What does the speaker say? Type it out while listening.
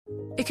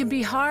It can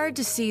be hard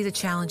to see the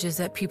challenges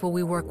that people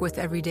we work with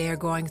every day are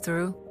going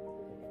through.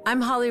 I'm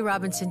Holly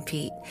Robinson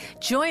Peete.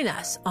 Join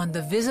us on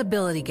The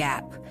Visibility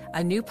Gap,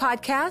 a new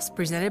podcast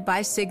presented by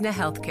Cigna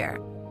Healthcare.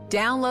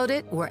 Download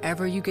it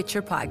wherever you get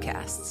your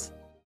podcasts.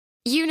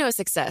 You know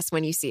success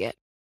when you see it.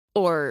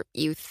 Or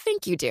you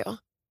think you do.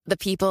 The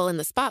people in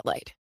the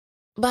spotlight.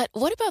 But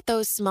what about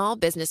those small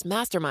business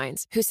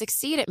masterminds who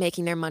succeed at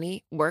making their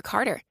money work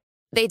harder?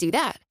 They do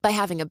that by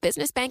having a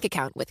business bank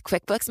account with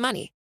QuickBooks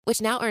Money, which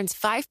now earns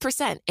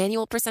 5%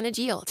 annual percentage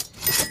yield.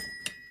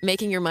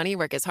 Making your money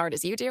work as hard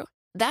as you do?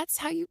 That's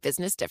how you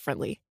business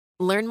differently.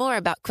 Learn more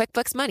about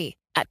QuickBooks Money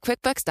at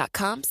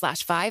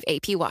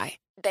quickbooks.com/5APY.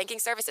 Banking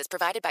services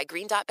provided by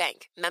Green Dot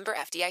Bank. Member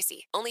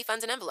FDIC. Only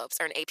funds and envelopes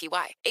earn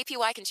APY.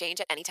 APY can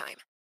change at any time.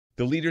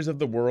 The leaders of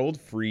the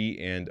world, free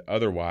and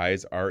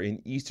otherwise, are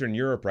in Eastern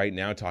Europe right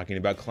now talking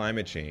about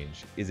climate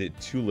change. Is it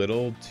too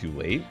little, too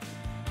late?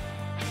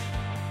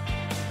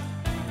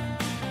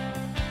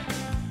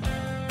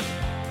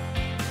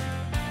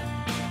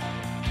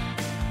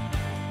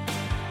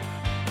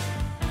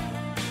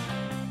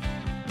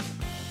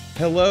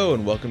 Hello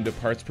and welcome to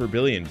Parts Per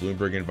Billion,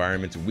 Bloomberg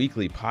Environment's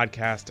weekly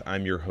podcast.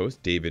 I'm your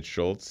host, David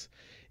Schultz.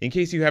 In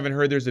case you haven't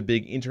heard, there's a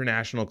big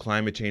international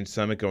climate change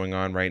summit going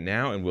on right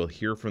now, and we'll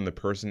hear from the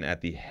person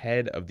at the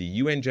head of the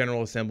UN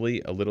General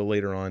Assembly a little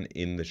later on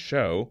in the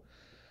show.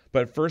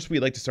 But first, we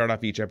like to start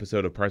off each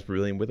episode of Parts Per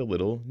Billion with a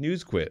little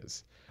news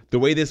quiz. The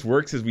way this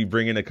works is we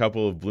bring in a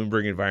couple of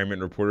Bloomberg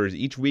Environment reporters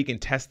each week and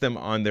test them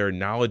on their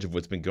knowledge of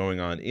what's been going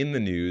on in the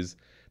news.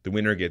 The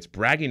winner gets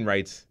bragging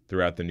rights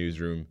throughout the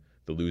newsroom.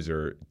 The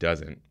loser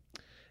doesn't.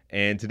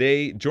 And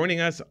today, joining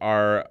us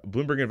are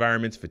Bloomberg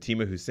Environment's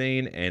Fatima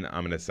Hussein and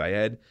Amina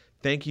Syed.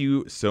 Thank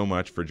you so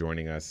much for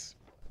joining us.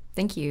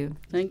 Thank you.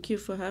 Thank you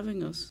for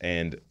having us.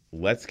 And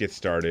let's get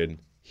started.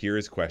 Here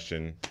is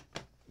question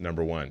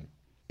number one.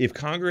 If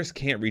Congress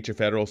can't reach a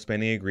federal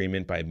spending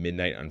agreement by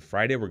midnight on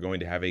Friday, we're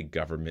going to have a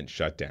government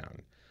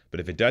shutdown.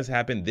 But if it does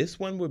happen, this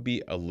one would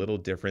be a little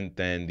different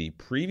than the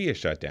previous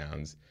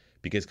shutdowns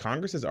because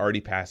Congress has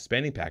already passed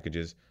spending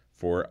packages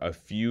for a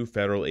few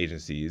federal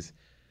agencies.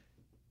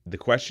 The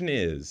question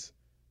is,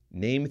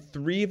 name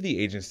three of the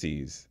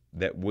agencies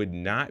that would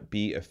not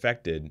be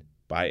affected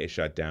by a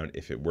shutdown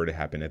if it were to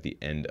happen at the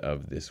end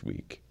of this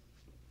week.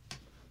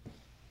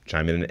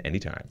 Chime in at any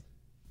time.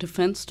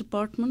 Defense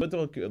Department?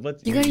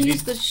 You gotta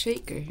use the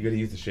shaker. You gotta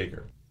use the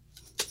shaker.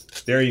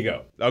 There you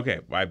go. Okay,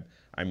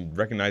 I'm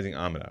recognizing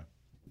Amina.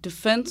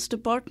 Defense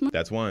Department?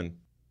 That's one.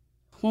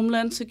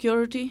 Homeland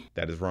Security?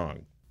 That is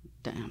wrong.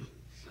 Damn.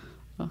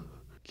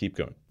 Keep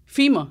going.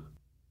 FEMA?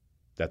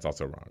 That's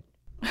also wrong.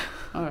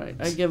 All right,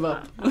 I give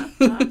up.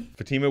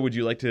 Fatima, would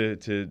you like to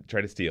try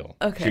to steal?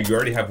 Okay. So you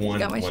already have one.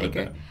 Got my one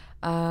shaker.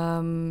 Of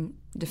them.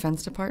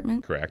 Defense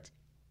Department. Correct.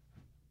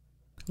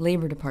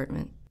 Labor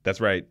Department.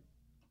 That's right.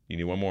 You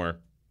need one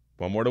more.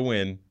 One more to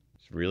win.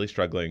 It's really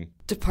struggling.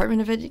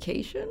 Department of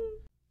Education.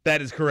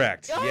 That is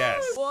correct.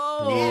 Yes.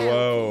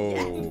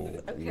 Whoa.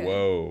 Yes. Okay.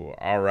 Whoa.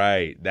 All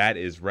right. That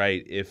is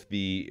right. If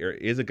there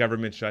is a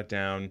government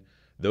shutdown,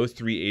 those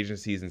three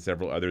agencies and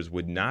several others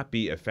would not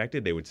be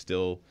affected. They would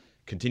still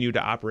continue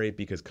to operate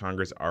because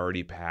Congress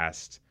already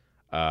passed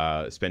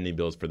spending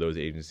bills for those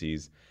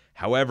agencies.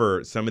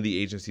 However, some of the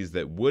agencies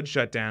that would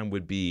shut down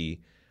would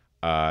be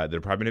the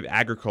Department of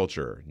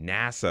Agriculture,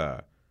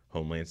 NASA,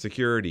 Homeland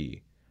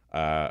Security,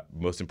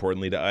 most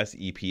importantly to us,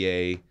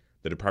 EPA,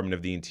 the Department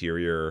of the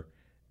Interior,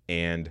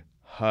 and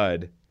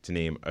HUD, to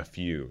name a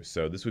few.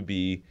 So this would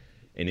be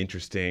an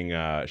interesting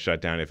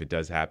shutdown if it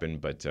does happen,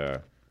 but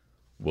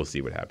we'll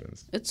see what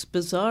happens. It's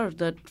bizarre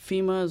that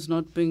FEMA is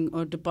not being,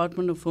 or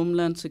Department of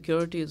Homeland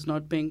Security is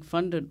not being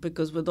funded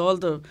because with all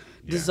the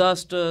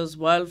disasters,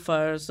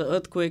 wildfires, the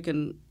earthquake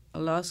in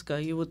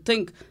Alaska, you would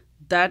think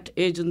that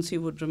agency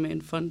would remain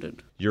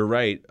funded. You're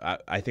right.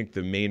 I think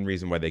the main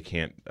reason why they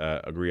can't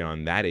agree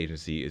on that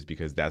agency is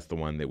because that's the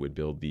one that would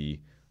build the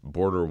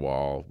border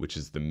wall, which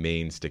is the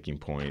main sticking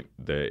point.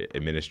 The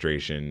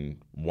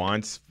administration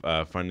wants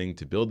funding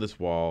to build this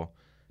wall.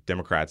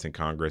 Democrats in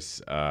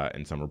Congress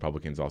and some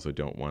Republicans also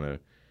don't want to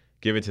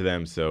give it to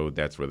them, so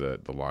that's where the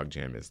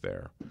logjam is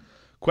there.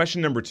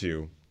 Question number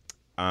two.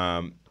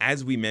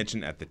 As we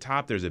mentioned at the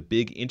top, there's a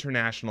big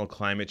international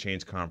climate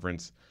change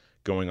conference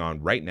going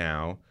on right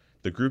now.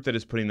 The group that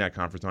is putting that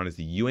conference on is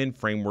the UN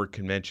Framework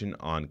Convention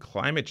on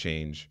Climate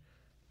Change.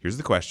 Here's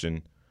the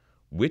question.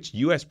 Which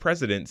U.S.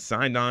 president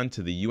signed on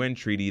to the UN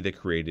treaty that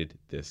created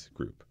this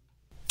group?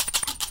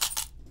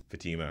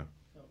 Fatima.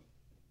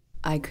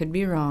 I could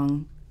be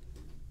wrong.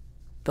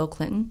 Bill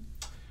Clinton?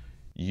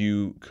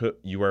 You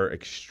are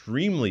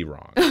extremely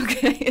wrong.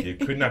 Okay. You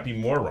could not be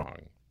more wrong.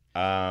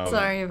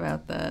 Sorry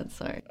about that.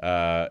 Sorry.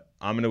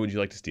 Amina, would you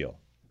like to steal?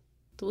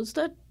 Was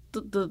that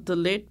the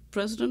late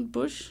President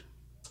Bush?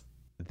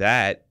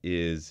 That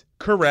is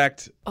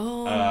correct.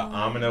 Oh.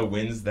 Amina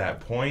wins that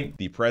point.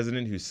 The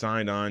president who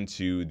signed on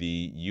to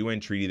the UN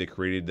treaty that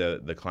created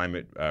the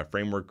Climate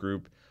Framework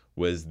Group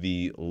was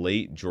the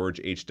late George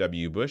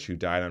H.W. Bush, who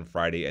died on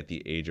Friday at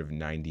the age of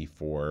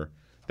 94.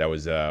 That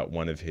was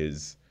one of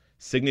his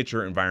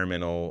signature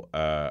environmental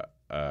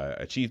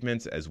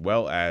achievements, as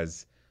well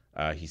as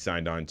he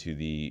signed on to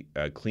the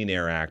Clean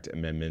Air Act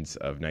amendments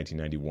of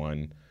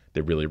 1991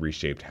 that really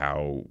reshaped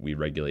how we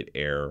regulate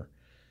air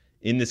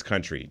in this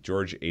country.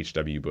 George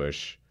H.W.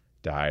 Bush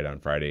died on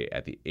Friday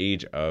at the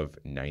age of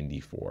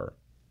 94.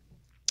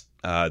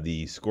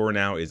 The score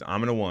now is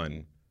Amina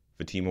 1,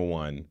 Fatima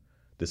 1.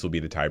 This will be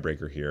the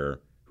tiebreaker here.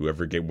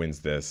 Whoever wins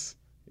this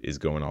is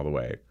going all the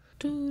way.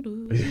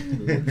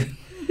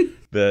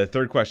 The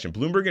third question.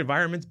 Bloomberg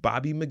Environment's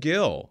Bobby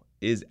McGill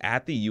is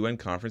at the UN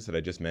conference that I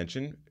just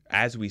mentioned.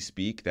 As we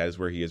speak, that is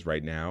where he is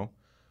right now.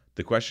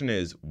 The question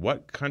is,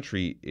 what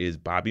country is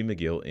Bobby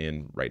McGill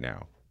in right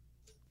now?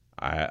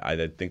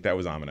 I think that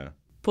was Amina.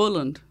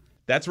 Poland.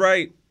 That's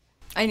right.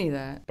 I knew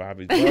that.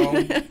 Bobby,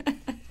 well,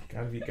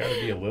 gotta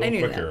be a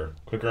little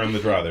quicker on the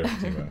draw there,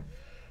 Fatima.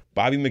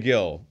 Bobby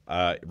McGill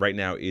right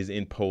now is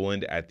in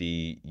Poland at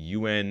the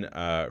UN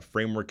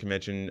Framework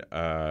Convention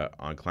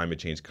on Climate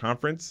Change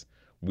Conference.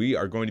 We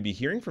are going to be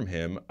hearing from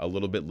him a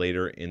little bit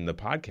later in the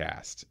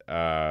podcast,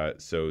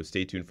 so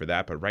stay tuned for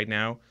that. But right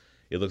now,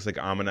 it looks like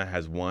Amina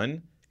has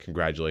won.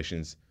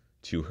 Congratulations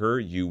to her.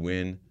 You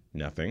win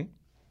nothing.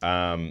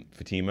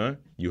 Fatima,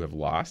 you have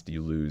lost.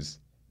 You lose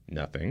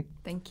nothing.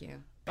 Thank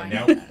you.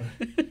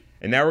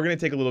 And now we're going to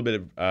take a little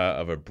bit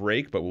of a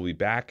break, but we'll be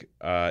back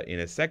in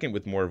a second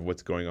with more of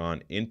what's going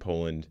on in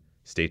Poland.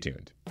 Stay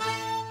tuned.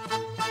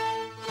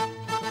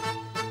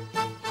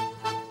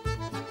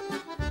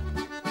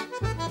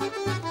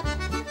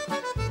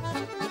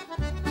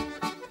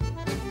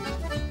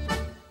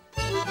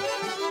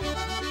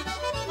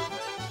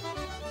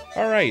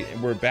 All right,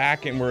 and we're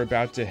back, and we're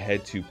about to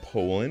head to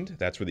Poland.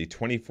 That's where the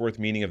 24th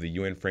meeting of the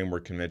UN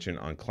Framework Convention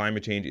on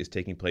Climate Change is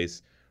taking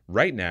place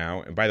right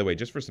now. And by the way,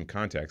 just for some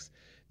context,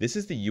 this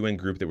is the UN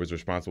group that was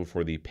responsible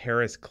for the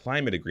Paris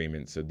Climate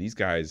Agreement, so these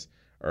guys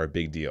are a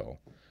big deal.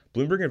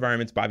 Bloomberg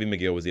Environment's Bobby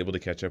McGill was able to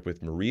catch up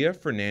with Maria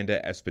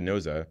Fernanda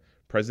Espinosa,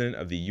 president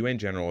of the UN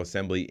General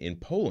Assembly in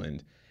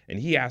Poland, and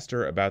he asked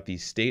her about the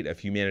state of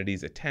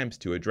humanity's attempts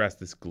to address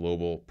this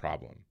global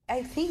problem.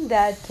 I think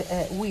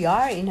that we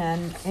are in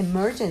an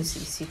emergency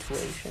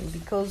situation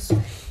because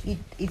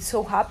it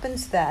so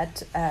happens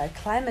that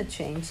climate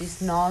change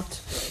is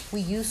not.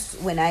 We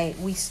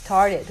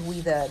started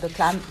with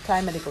the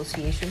climate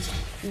negotiations,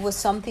 it was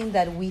something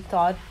that we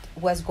thought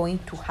was going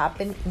to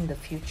happen in the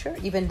future,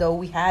 even though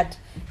we had,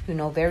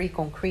 very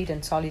concrete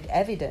and solid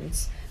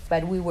evidence.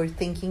 But we were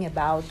thinking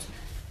about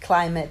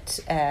climate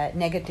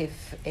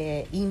negative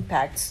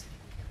impacts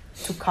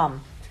to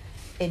come.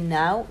 And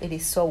now it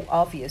is so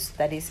obvious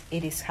that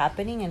it is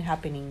happening and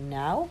happening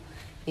now.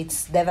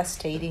 It's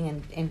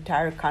devastating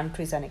entire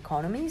countries and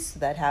economies.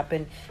 That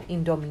happened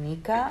in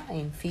Dominica,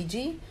 in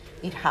Fiji.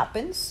 It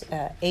happens.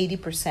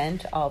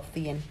 80% of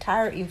the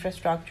entire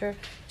infrastructure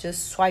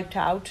just swiped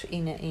out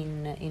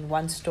in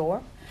one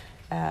storm.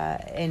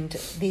 And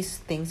these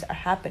things are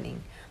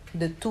happening.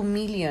 The 2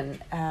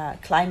 million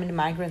climate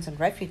migrants and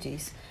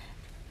refugees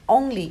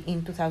only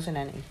in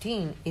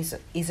 2018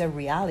 is a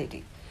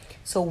reality.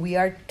 So we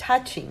are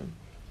touching,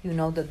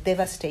 the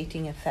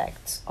devastating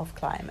effects of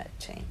climate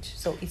change.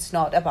 So it's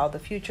not about the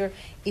future,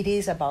 it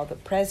is about the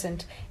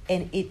present,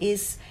 and it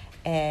is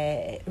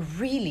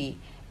really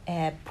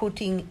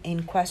putting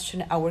in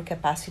question our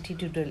capacity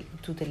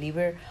to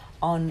deliver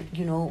on,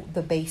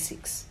 the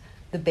basics.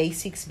 The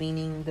basics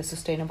meaning the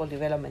Sustainable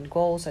Development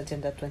Goals,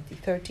 Agenda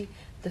 2030,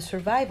 the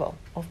survival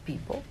of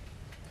people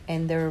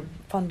and their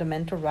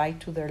fundamental right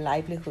to their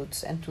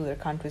livelihoods and to their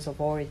countries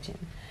of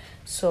origin.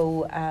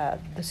 So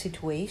the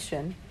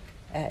situation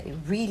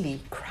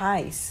really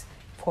cries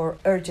for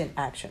urgent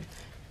action.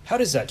 How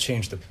does that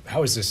change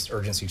how is this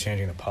urgency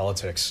changing the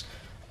politics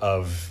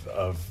of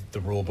the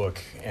rule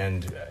book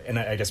and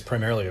I guess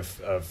primarily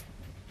of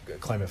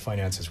climate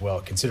finance as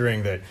well,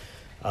 considering that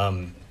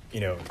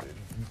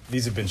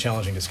these have been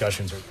challenging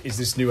discussions? Is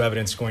this new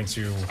evidence going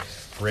to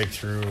break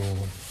through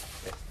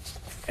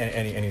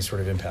any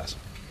sort of impasse?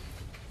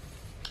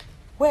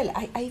 Well,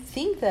 I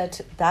think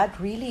that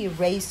really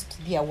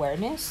raised the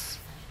awareness,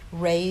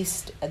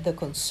 raised the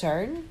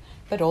concern,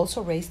 but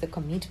also raised the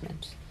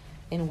commitment.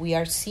 And we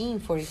are seeing,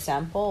 for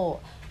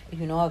example,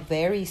 a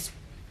very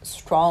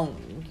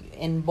strong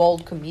and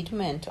bold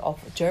commitment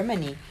of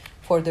Germany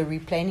for the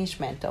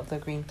replenishment of the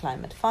Green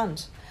Climate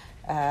Fund.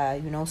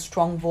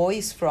 Strong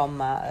voice from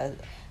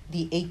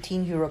the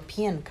 18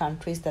 European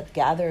countries that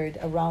gathered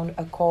around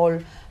a call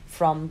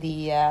from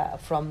the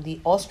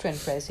Austrian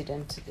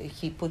president.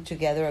 He put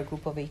together a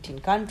group of 18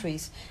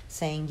 countries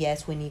saying,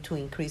 yes, we need to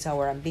increase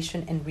our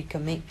ambition and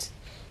recommit.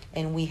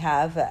 And we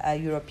have a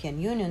European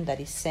Union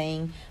that is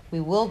saying we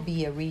will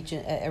be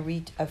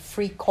a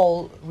free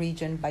coal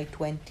region by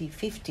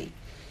 2050.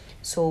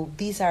 So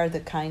these are the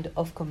kind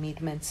of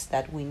commitments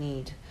that we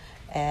need.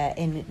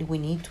 And we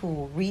need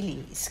to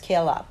really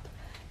scale up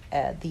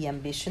the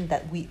ambition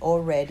that we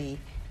already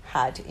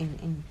had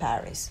in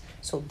Paris.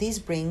 So this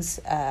brings,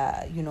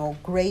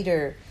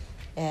 greater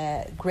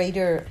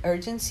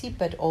urgency,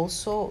 but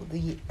also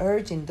the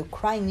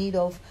crying need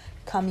of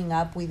coming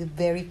up with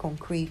very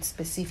concrete,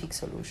 specific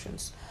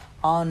solutions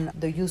on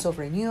the use of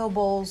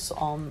renewables,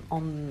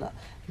 on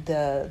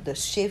the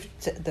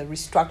shift, the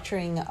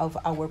restructuring of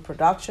our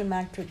production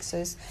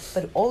matrices,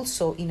 but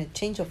also in a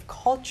change of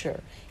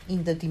culture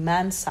in the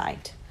demand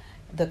side,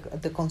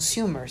 the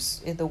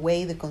consumers, the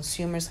way the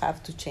consumers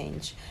have to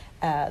change,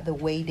 the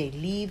way they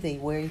live, the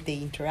way they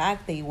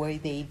interact, the way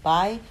they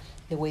buy,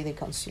 the way they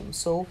consume.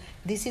 So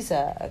this is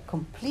a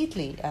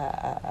completely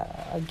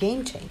a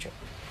game changer,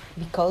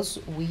 because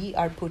we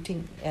are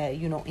putting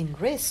in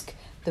risk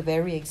the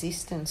very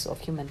existence of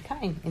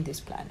humankind in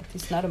this planet.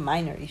 It's not a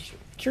minor issue.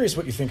 Curious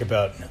what you think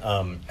about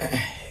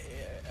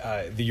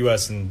the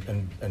U.S.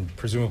 and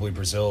presumably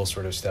Brazil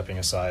sort of stepping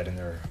aside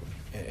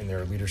in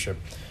their leadership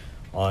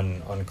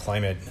on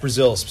climate.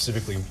 Brazil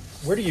specifically,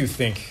 where do you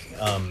think?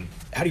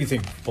 How do you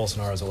think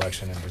Bolsonaro's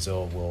election in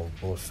Brazil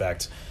will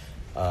affect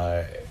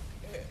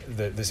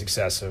the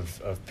success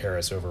of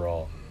Paris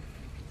overall?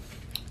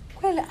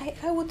 Well,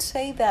 I would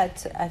say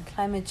that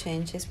climate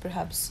change is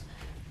perhaps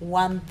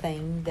one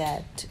thing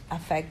that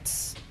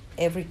affects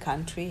every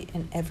country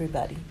and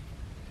everybody.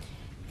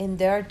 And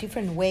there are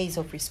different ways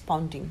of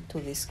responding to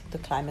the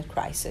climate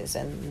crisis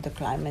and the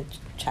climate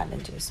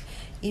challenges.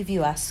 If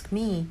you ask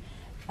me,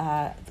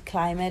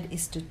 climate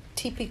is the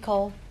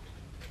typical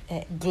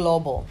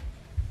global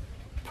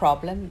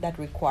problem that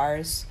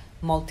requires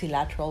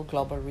multilateral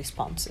global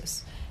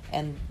responses.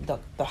 And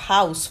the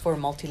house for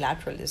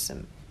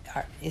multilateralism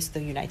is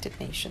the United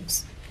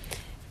Nations.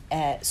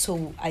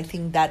 So I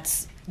think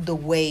that's the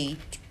way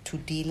to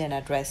deal and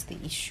address the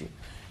issue.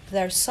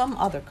 There are some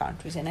other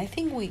countries, and I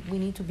think we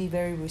need to be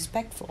very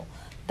respectful,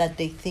 that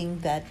they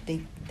think that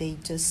they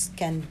just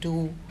can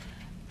do,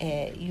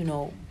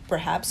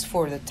 perhaps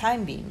for the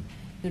time being,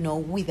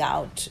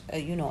 without,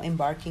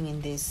 embarking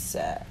in this,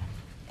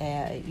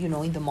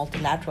 in the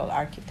multilateral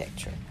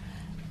architecture.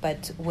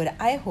 But what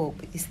I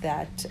hope is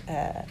that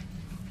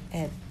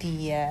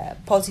the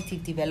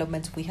positive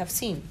developments we have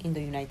seen in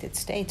the United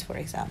States, for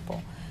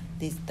example,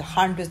 the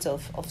hundreds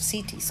of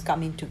cities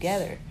coming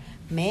together,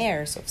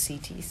 mayors of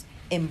cities,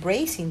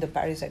 embracing the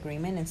Paris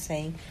Agreement and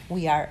saying,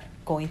 we are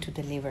going to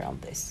deliver on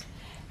this.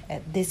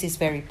 This is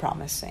very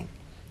promising.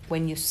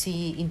 When you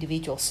see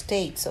individual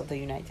states of the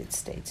United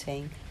States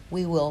saying,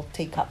 we will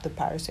take up the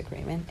Paris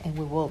Agreement and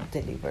we will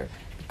deliver,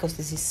 because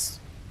this is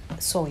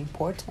so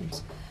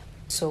important.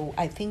 So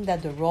I think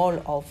that the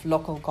role of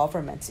local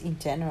governments in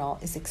general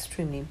is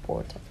extremely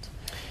important.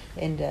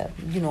 And,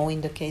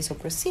 in the case of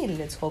Brazil,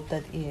 let's hope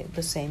that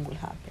the same will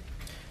happen.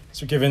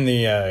 So given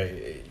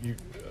a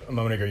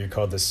moment ago you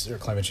called this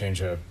climate change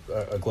a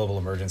global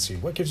emergency,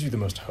 what gives you the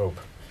most hope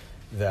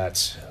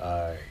that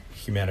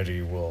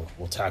humanity will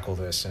tackle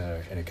this in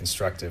a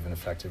constructive and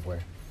effective way?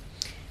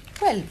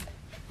 Well,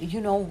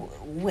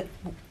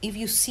 if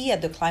you see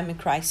at the climate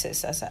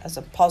crisis as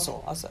a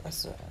puzzle,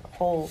 as a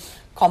whole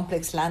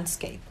complex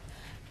landscape,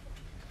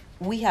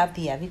 we have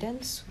the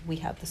evidence, we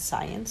have the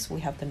science,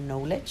 we have the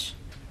knowledge,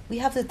 we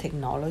have the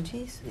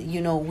technologies.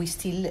 We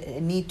still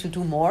need to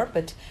do more,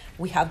 but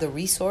we have the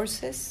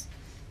resources.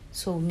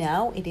 So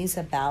now it is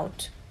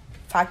about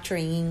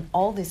factoring in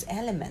all these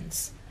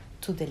elements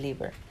to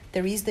deliver.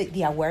 There is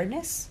the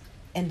awareness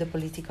and the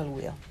political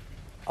will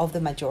of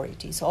the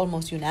majority. It's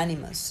almost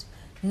unanimous.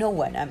 No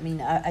one,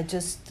 I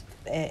just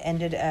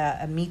ended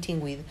a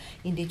meeting with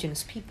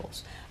indigenous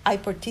peoples. I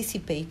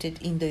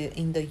participated in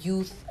the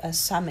youth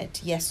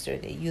summit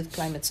yesterday, youth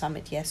climate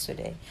summit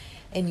yesterday.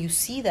 And you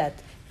see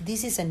that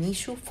this is an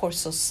issue for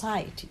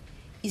society.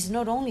 It's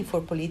not only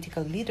for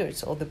political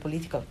leaders or the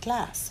political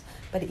class,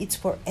 but it's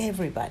for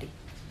everybody.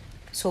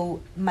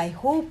 So my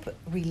hope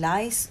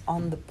relies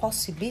on the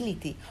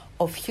possibility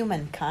of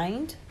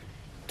humankind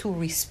to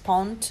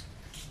respond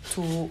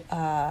to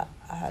a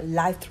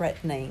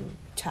life-threatening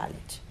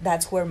challenge.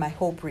 That's where my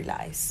hope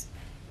relies.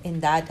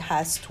 And that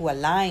has to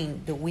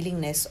align the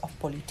willingness of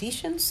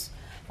politicians,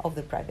 of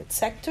the private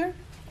sector,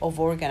 of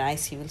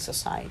organized civil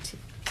society.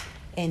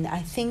 And I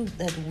think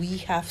that we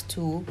have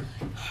to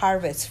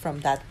harvest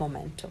from that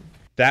momentum.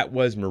 That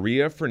was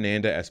Maria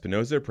Fernanda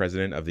Espinosa,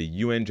 president of the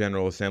UN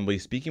General Assembly,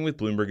 speaking with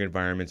Bloomberg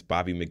Environment's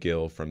Bobby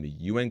McGill from the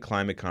UN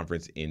Climate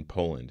Conference in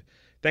Poland.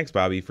 Thanks,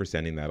 Bobby, for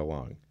sending that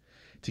along.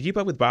 To keep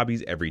up with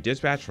Bobby's every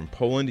dispatch from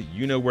Poland,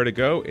 you know where to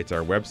go. It's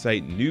our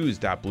website,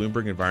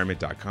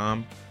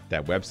 news.bloombergenvironment.com.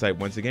 That website,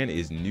 once again,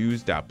 is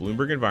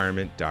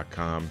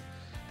news.bloombergenvironment.com.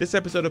 This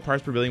episode of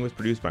Parts Per Billion was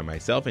produced by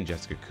myself and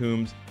Jessica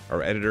Coombs.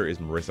 Our editor is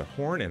Marissa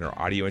Horn, and our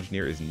audio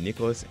engineer is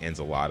Nicholas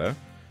Anzalata.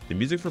 The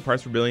music for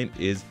Parts Per Billion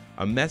is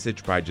A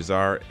Message by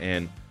Jazar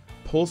and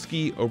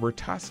Polski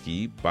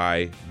Obertoski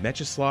by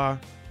Mieczyslaw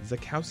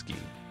Zakowski.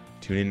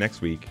 Tune in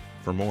next week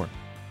for more.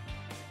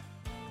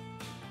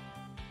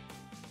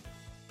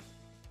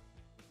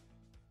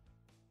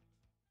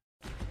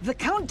 The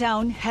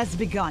countdown has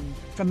begun.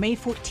 From May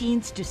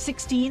 14th to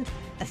 16th,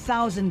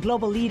 1,000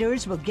 global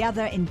leaders will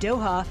gather in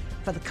Doha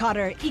for the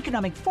Qatar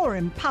Economic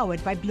Forum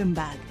powered by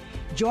Bloomberg.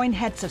 Join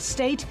heads of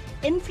state,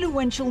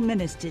 influential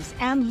ministers,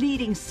 and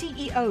leading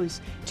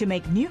CEOs to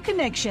make new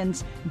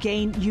connections,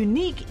 gain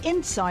unique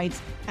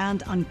insights,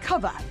 and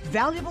uncover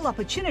valuable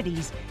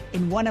opportunities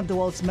in one of the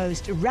world's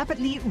most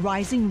rapidly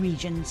rising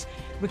regions.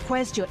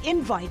 Request your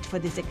invite for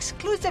this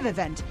exclusive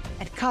event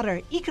at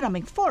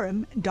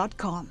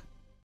QatarEconomicForum.com.